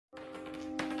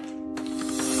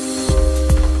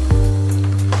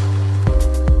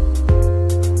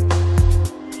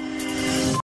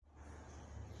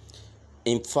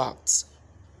In fact,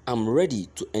 I'm ready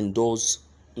to endorse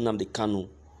Nnamdi Kanu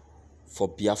for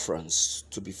Biafrans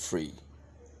to be free.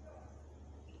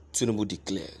 Tinubu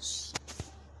declares.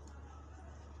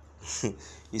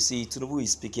 You see, Tinubu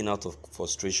is speaking out of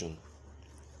frustration.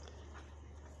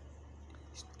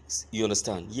 You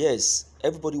understand? Yes,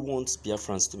 everybody wants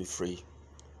Biafrans to be free.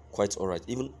 Quite alright.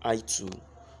 Even I too,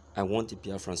 I want the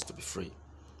Biafrans to be free.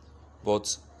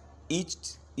 But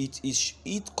it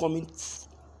coming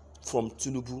from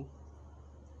Tinubu,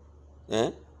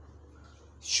 it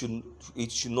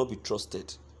should not be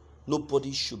trusted.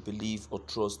 Nobody should believe or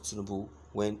trust Tinubu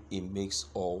when he makes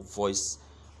or voice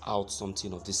out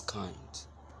something of this kind.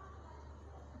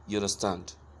 You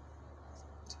understand?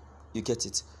 You get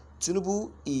it?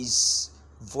 Tinubu is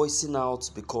voicing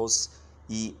out because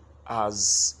he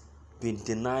has been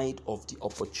denied of the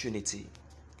opportunity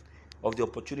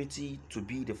to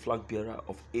be the flag bearer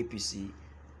of APC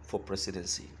for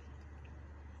presidency.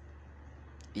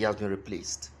 He has been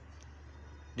replaced.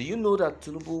 Do you know that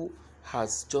Tinubu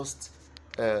has just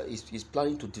is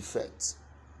planning to defect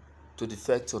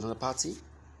to another party?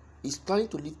 He's planning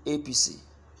to leave APC.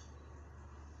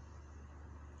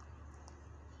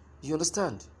 You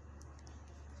understand?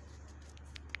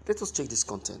 Let us check this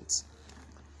content.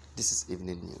 This is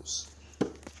evening news.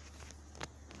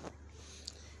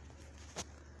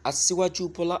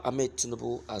 Asiwaju Bola Ahmed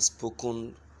Tinubu has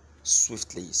spoken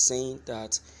swiftly, saying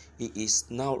that he is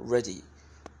now ready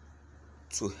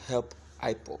to help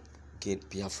IPOB gain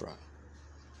Biafra.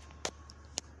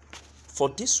 For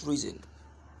this reason,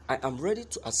 I am ready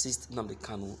to assist Nnamdi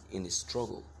Kanu in his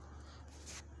struggle.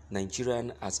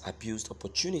 Nigeria has abused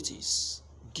opportunities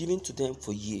given to them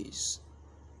for years.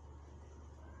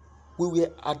 We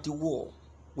were at the war.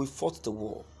 We fought the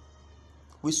war.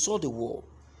 We saw the war.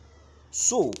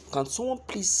 So, can someone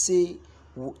please say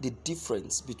the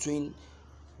difference between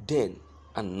then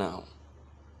and now?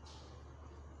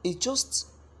 It's just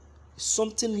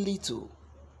something little,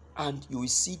 and you will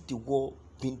see the war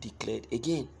being declared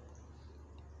again.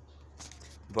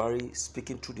 Buhari,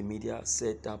 speaking through the media,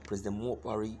 said that President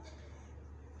Buhari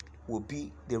will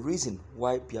be the reason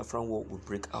why Biafran war will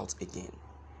break out again.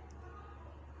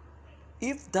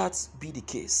 If that be the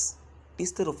case,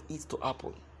 instead of it to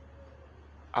happen,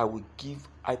 I will give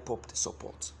IPOB the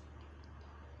support.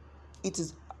 It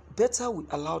is better we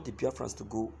allow the Biafrans to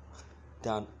go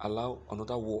than allow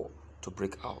another war to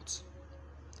break out.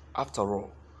 After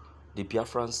all, the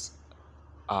Biafrans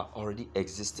are already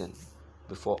existing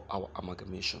before our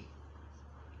amalgamation.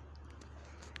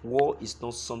 War is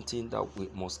not something that we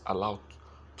must allow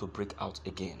to break out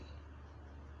again.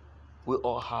 We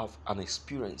all have an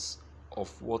experience of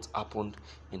what happened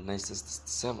in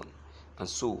 1967, and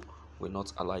so we're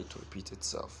not allowed to repeat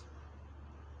itself.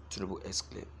 Tinubu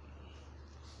exclaimed.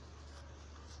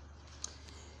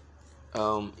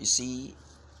 You see,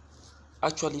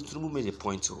 actually Tinubu made a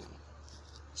point too.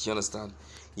 You understand?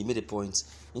 He made a point.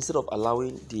 Instead of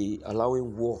allowing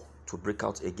war to break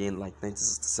out again like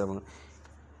 1967,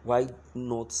 why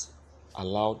not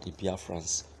allow the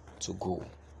Biafrans to go?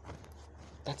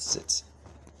 That's it.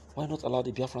 Why not allow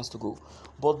the Biafrans to go?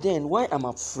 But then, why I'm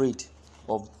afraid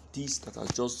of this that I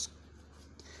just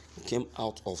came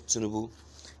out of Tinubu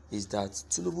is that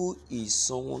Tinubu is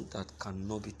someone that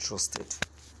cannot be trusted.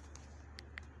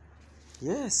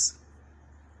 Yes.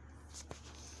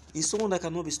 He's someone that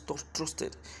cannot be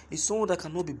trusted. He's someone that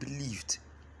cannot be believed.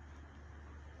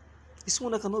 He's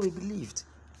someone that cannot be believed.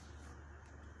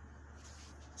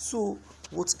 So,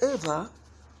 whatever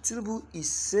Tinubu is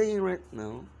saying right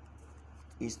now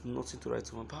is nothing to write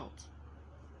home about.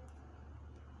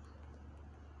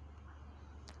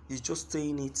 He's just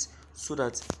saying it so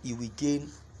that he will gain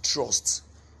trust,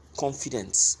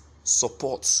 confidence,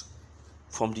 support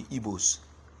from the Igbos.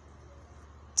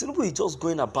 Tinubu is just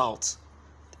going about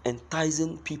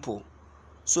enticing people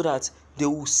so that they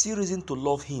will see reason to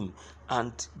love him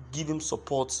and give him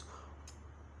support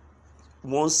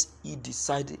once he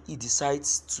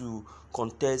decides to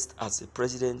contest as a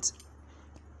president,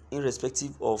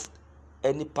 irrespective of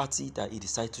any party that he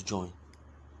decides to join.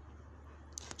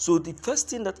 So the first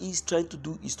thing that he's trying to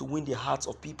do is to win the hearts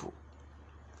of people.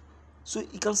 So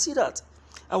you can see that.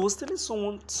 I was telling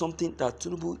someone something that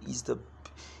Tinubu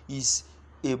is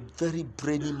a very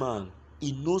brainy man.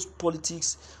 He knows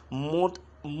politics more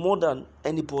than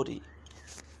anybody.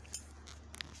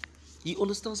 He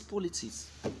understands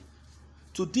politics.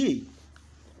 Today,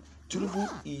 Tinubu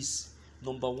is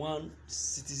 #1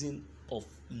 citizen of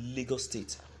Lagos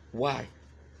State. Why?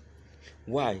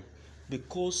 Why?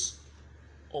 Because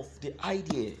of the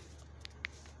idea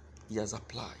he has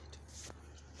applied.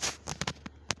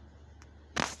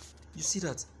 You see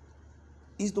that?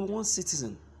 He's the one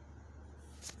citizen.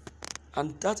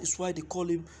 And that is why they call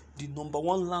him the number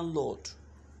one landlord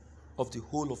of the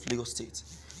whole of Lagos State,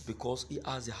 because he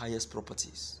has the highest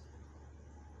properties.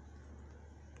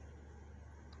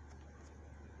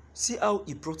 See how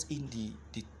he brought in the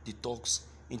thugs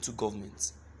into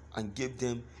government and gave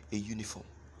them a uniform.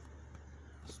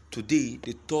 Today,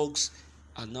 the thugs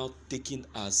are now taken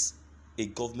as a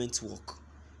government work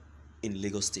in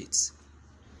Lagos State.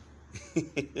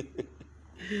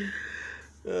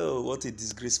 Oh, what a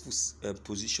disgraceful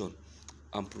position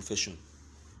and profession.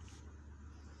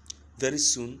 Very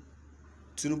soon,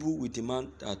 Tinubu will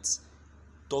demand that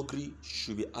thuggery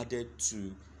should be added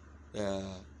to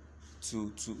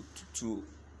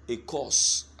a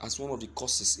course as one of the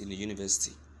courses in the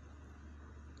university.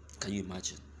 Can you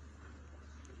imagine?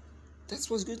 That's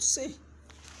what he's going to say.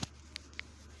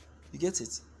 You get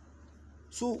it?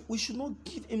 So we should not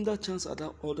give him that chance at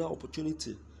that other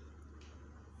opportunity.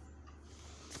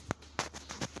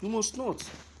 We must not,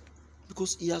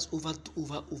 because he has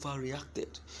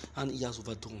overreacted and he has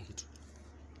overdone.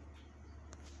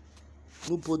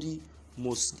 Nobody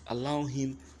must allow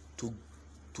him to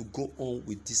go on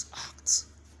with this act,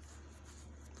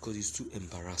 because it's too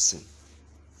embarrassing.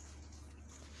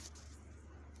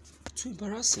 Too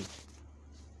embarrassing.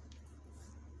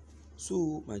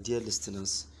 So, my dear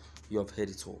listeners, you have heard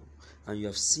it all, and you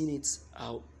have seen it,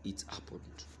 how it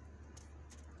happened.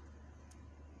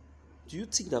 Do you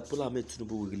think that Bola Ahmed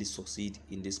Tinubu will really succeed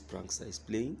in this pranks that he's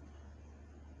playing?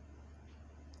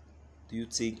 Do you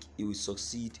think he will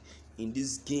succeed in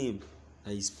this game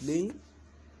that he's playing?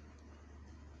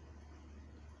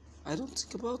 I don't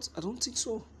think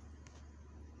so.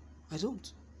 I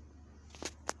don't.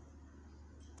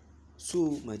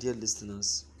 So, my dear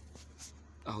listeners,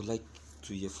 I would like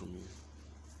to hear from you.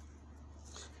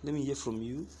 Let me hear from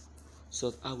you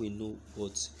so that I will know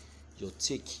what your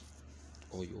take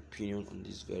or your opinion on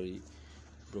this very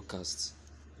broadcast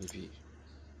may be.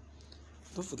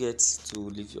 Don't forget to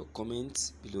leave your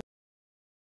comments below